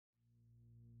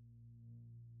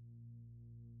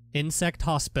Insect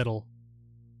Hospital.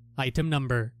 Item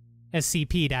Number: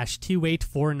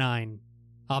 SCP-2849.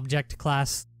 Object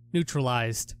Class: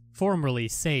 Neutralized. Formerly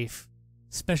Safe.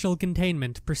 Special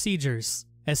Containment Procedures: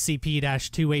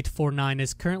 SCP-2849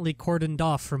 is currently cordoned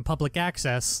off from public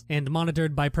access and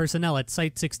monitored by personnel at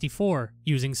Site-64,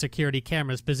 using security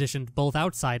cameras positioned both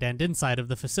outside and inside of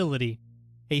the facility.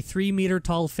 A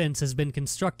 3-meter-tall fence has been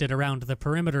constructed around the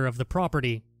perimeter of the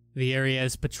property. The area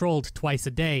is patrolled twice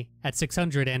a day, at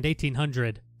 600 and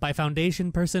 1800, by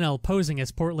Foundation personnel posing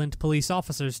as Portland police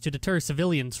officers to deter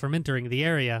civilians from entering the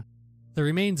area. The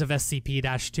remains of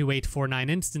SCP-2849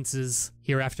 instances,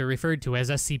 hereafter referred to as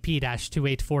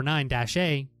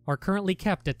SCP-2849-A, are currently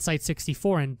kept at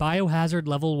Site-64 in Biohazard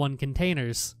Level 1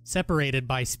 containers, separated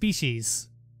by species.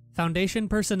 Foundation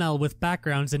personnel with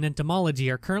backgrounds in entomology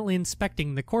are currently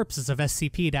inspecting the corpses of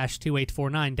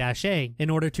SCP-2849-A in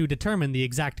order to determine the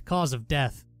exact cause of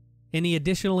death. Any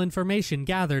additional information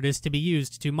gathered is to be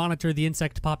used to monitor the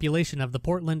insect population of the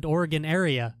Portland, Oregon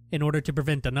area in order to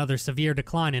prevent another severe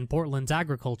decline in Portland's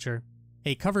agriculture.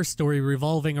 A cover story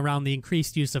revolving around the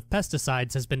increased use of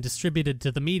pesticides has been distributed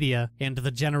to the media and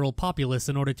the general populace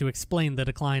in order to explain the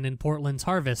decline in Portland's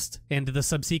harvest and the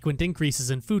subsequent increases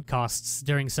in food costs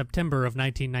during September of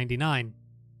 1999.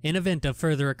 In event of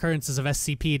further occurrences of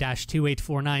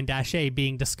SCP-2849-A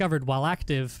being discovered while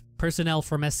active, personnel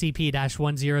from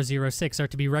SCP-1006 are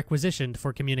to be requisitioned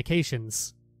for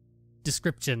communications.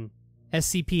 Description: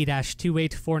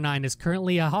 SCP-2849 is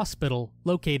currently a hospital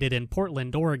located in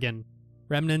Portland, Oregon.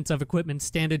 Remnants of equipment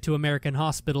standard to American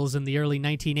hospitals in the early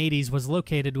 1980s was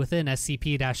located within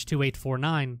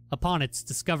SCP-2849 upon its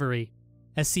discovery.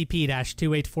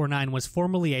 SCP-2849 was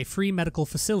formerly a free medical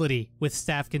facility, with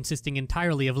staff consisting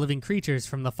entirely of living creatures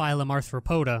from the phylum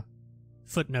Arthropoda.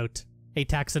 Footnote: a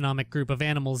taxonomic group of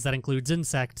animals that includes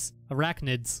insects,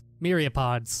 arachnids,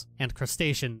 myriapods, and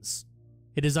crustaceans.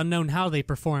 It is unknown how they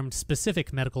performed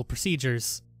specific medical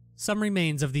procedures. Some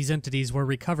remains of these entities were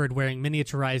recovered wearing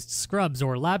miniaturized scrubs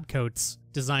or lab coats,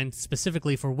 designed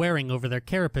specifically for wearing over their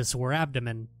carapace or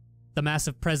abdomen. The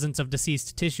massive presence of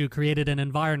deceased tissue created an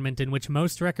environment in which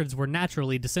most records were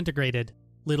naturally disintegrated.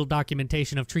 Little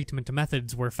documentation of treatment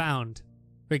methods were found.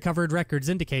 Recovered records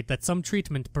indicate that some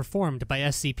treatment performed by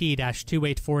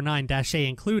SCP-2849-A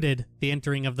included the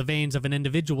entering of the veins of an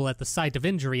individual at the site of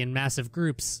injury in massive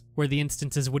groups, where the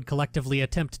instances would collectively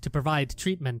attempt to provide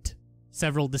treatment.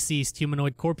 Several deceased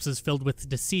humanoid corpses filled with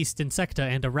deceased insecta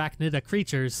and arachnida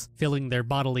creatures, filling their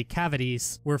bodily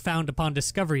cavities, were found upon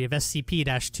discovery of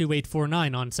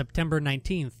SCP-2849 on September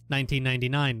 19,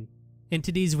 1999.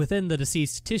 Entities within the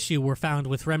deceased tissue were found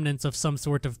with remnants of some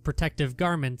sort of protective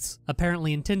garments,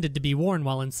 apparently intended to be worn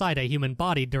while inside a human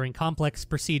body during complex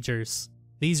procedures.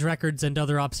 These records and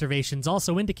other observations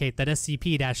also indicate that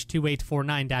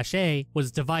SCP-2849-A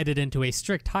was divided into a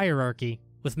strict hierarchy,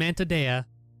 with Mantidea,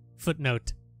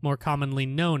 footnote, more commonly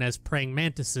known as praying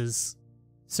mantises,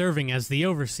 serving as the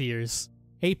overseers.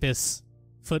 Apis,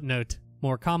 footnote,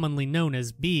 more commonly known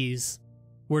as bees,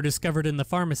 were discovered in the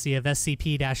pharmacy of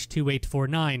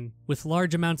SCP-2849, with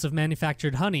large amounts of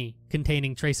manufactured honey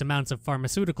containing trace amounts of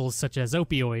pharmaceuticals such as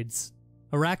opioids.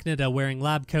 Arachnida wearing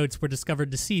lab coats were discovered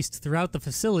deceased throughout the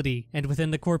facility and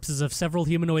within the corpses of several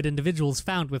humanoid individuals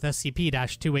found with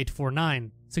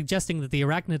SCP-2849, suggesting that the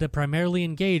arachnida primarily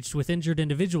engaged with injured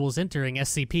individuals entering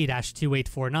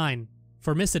SCP-2849.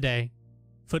 Formicidae,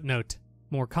 footnote,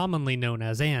 more commonly known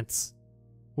as ants,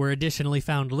 were additionally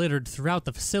found littered throughout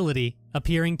the facility,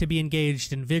 appearing to be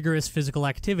engaged in vigorous physical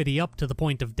activity up to the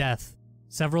point of death.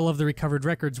 Several of the recovered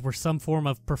records were some form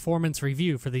of performance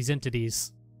review for these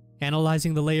entities.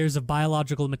 Analyzing the layers of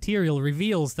biological material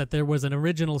reveals that there was an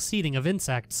original seeding of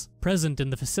insects present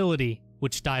in the facility,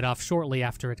 which died off shortly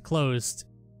after it closed.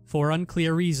 For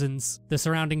unclear reasons, the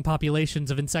surrounding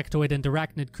populations of insectoid and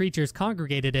arachnid creatures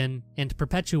congregated in and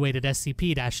perpetuated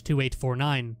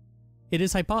SCP-2849. It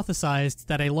is hypothesized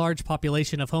that a large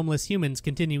population of homeless humans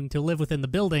continuing to live within the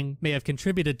building may have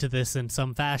contributed to this in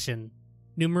some fashion.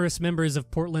 Numerous members of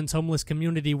Portland's homeless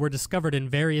community were discovered in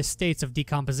various states of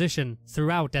decomposition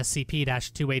throughout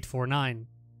SCP-2849.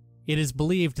 It is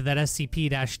believed that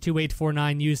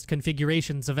SCP-2849 used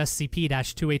configurations of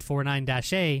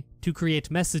SCP-2849-A to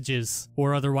create messages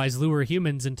or otherwise lure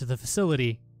humans into the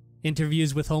facility.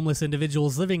 Interviews with homeless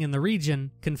individuals living in the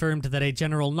region confirmed that a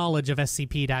general knowledge of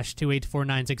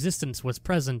SCP-2849's existence was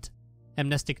present.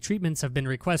 Amnestic treatments have been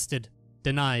requested.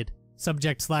 Denied.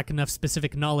 Subjects lack enough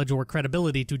specific knowledge or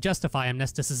credibility to justify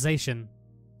amnesticization.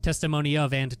 Testimony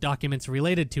of and documents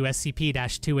related to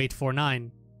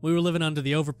SCP-2849. We were living under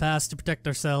the overpass to protect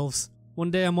ourselves. One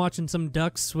day I'm watching some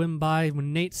ducks swim by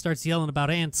when Nate starts yelling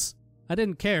about ants. I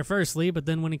didn't care firstly, but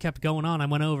then when he kept going on, I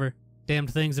went over.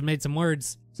 Damned things and made some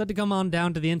words. Said to come on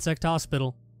down to the insect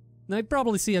hospital. They'd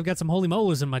probably see I've got some holy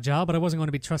molars in my jaw, but I wasn't going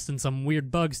to be trusting some weird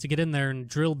bugs to get in there and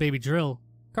drill baby drill.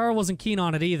 Carl wasn't keen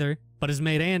on it either, but his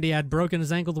mate Andy had broken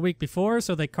his ankle the week before,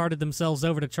 so they carted themselves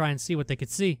over to try and see what they could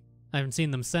see. I haven't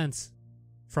seen them since.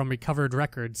 From recovered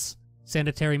records.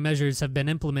 Sanitary measures have been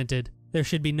implemented. There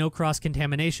should be no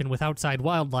cross-contamination with outside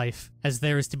wildlife, as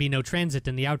there is to be no transit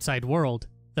in the outside world.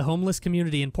 The homeless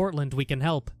community in Portland we can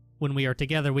help. When we are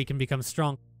together we can become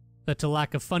strong. But to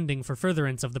lack of funding for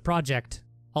furtherance of the project.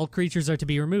 All creatures are to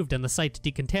be removed and the site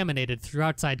decontaminated through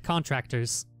outside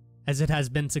contractors. As it has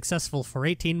been successful for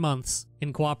 18 months,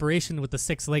 in cooperation with the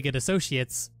Six-Legged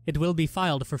Associates, it will be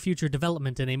filed for future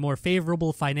development in a more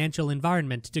favorable financial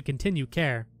environment to continue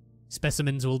care.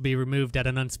 Specimens will be removed at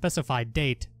an unspecified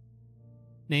date.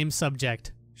 Name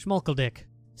subject: Schmalkaldick.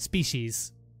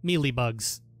 Species: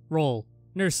 Mealybugs. Role: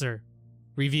 Nurser.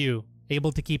 Review: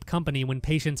 able to keep company when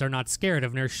patients are not scared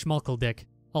of Nurse Schmalkaldick.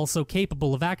 Also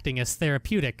capable of acting as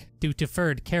therapeutic due to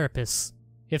furred carapace.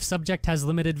 If subject has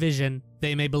limited vision,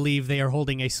 they may believe they are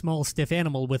holding a small stiff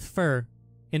animal with fur.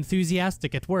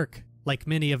 Enthusiastic at work, like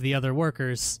many of the other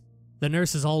workers. The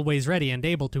nurse is always ready and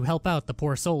able to help out the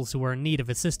poor souls who are in need of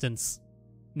assistance.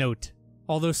 Note: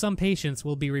 although some patients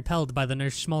will be repelled by the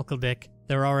Nurse Schmalkaldick,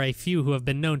 there are a few who have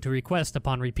been known to request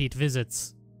upon repeat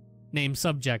visits. Name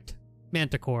subject: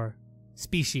 Manticore.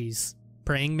 Species: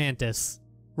 Praying Mantis.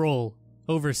 Role: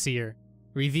 Overseer.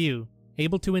 Review: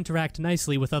 able to interact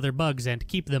nicely with other bugs and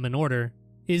keep them in order.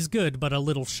 Is good but a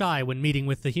little shy when meeting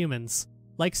with the humans.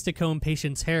 Likes to comb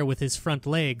patients' hair with his front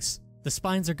legs. The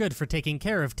spines are good for taking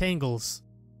care of tangles.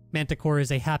 Manticore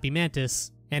is a happy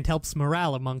mantis, and helps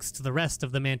morale amongst the rest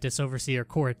of the Mantis Overseer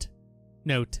Court.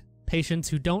 Note: patients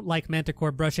who don't like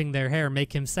Manticore brushing their hair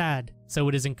make him sad, so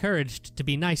it is encouraged to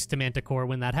be nice to Manticore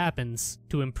when that happens,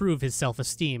 to improve his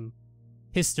self-esteem.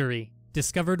 History: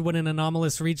 discovered when an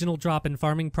anomalous regional drop in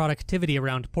farming productivity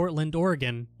around Portland,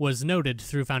 Oregon, was noted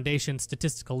through Foundation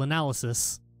statistical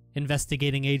analysis.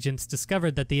 Investigating agents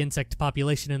discovered that the insect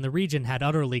population in the region had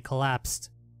utterly collapsed.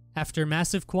 After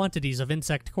massive quantities of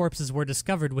insect corpses were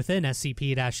discovered within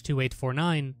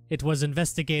SCP-2849, it was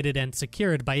investigated and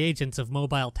secured by agents of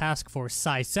Mobile Task Force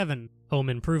Psi-7, Home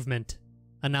Improvement.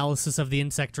 Analysis of the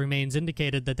insect remains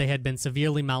indicated that they had been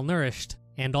severely malnourished,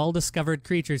 and all discovered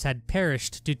creatures had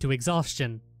perished due to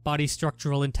exhaustion, body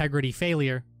structural integrity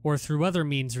failure, or through other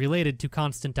means related to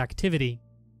constant activity.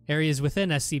 Areas within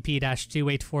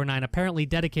SCP-2849 apparently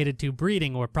dedicated to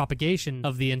breeding or propagation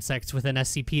of the insects within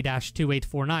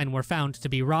SCP-2849 were found to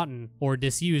be rotten or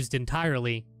disused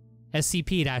entirely.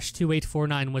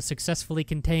 SCP-2849 was successfully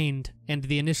contained, and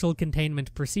the initial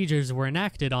containment procedures were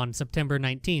enacted on September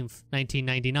 19,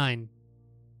 1999.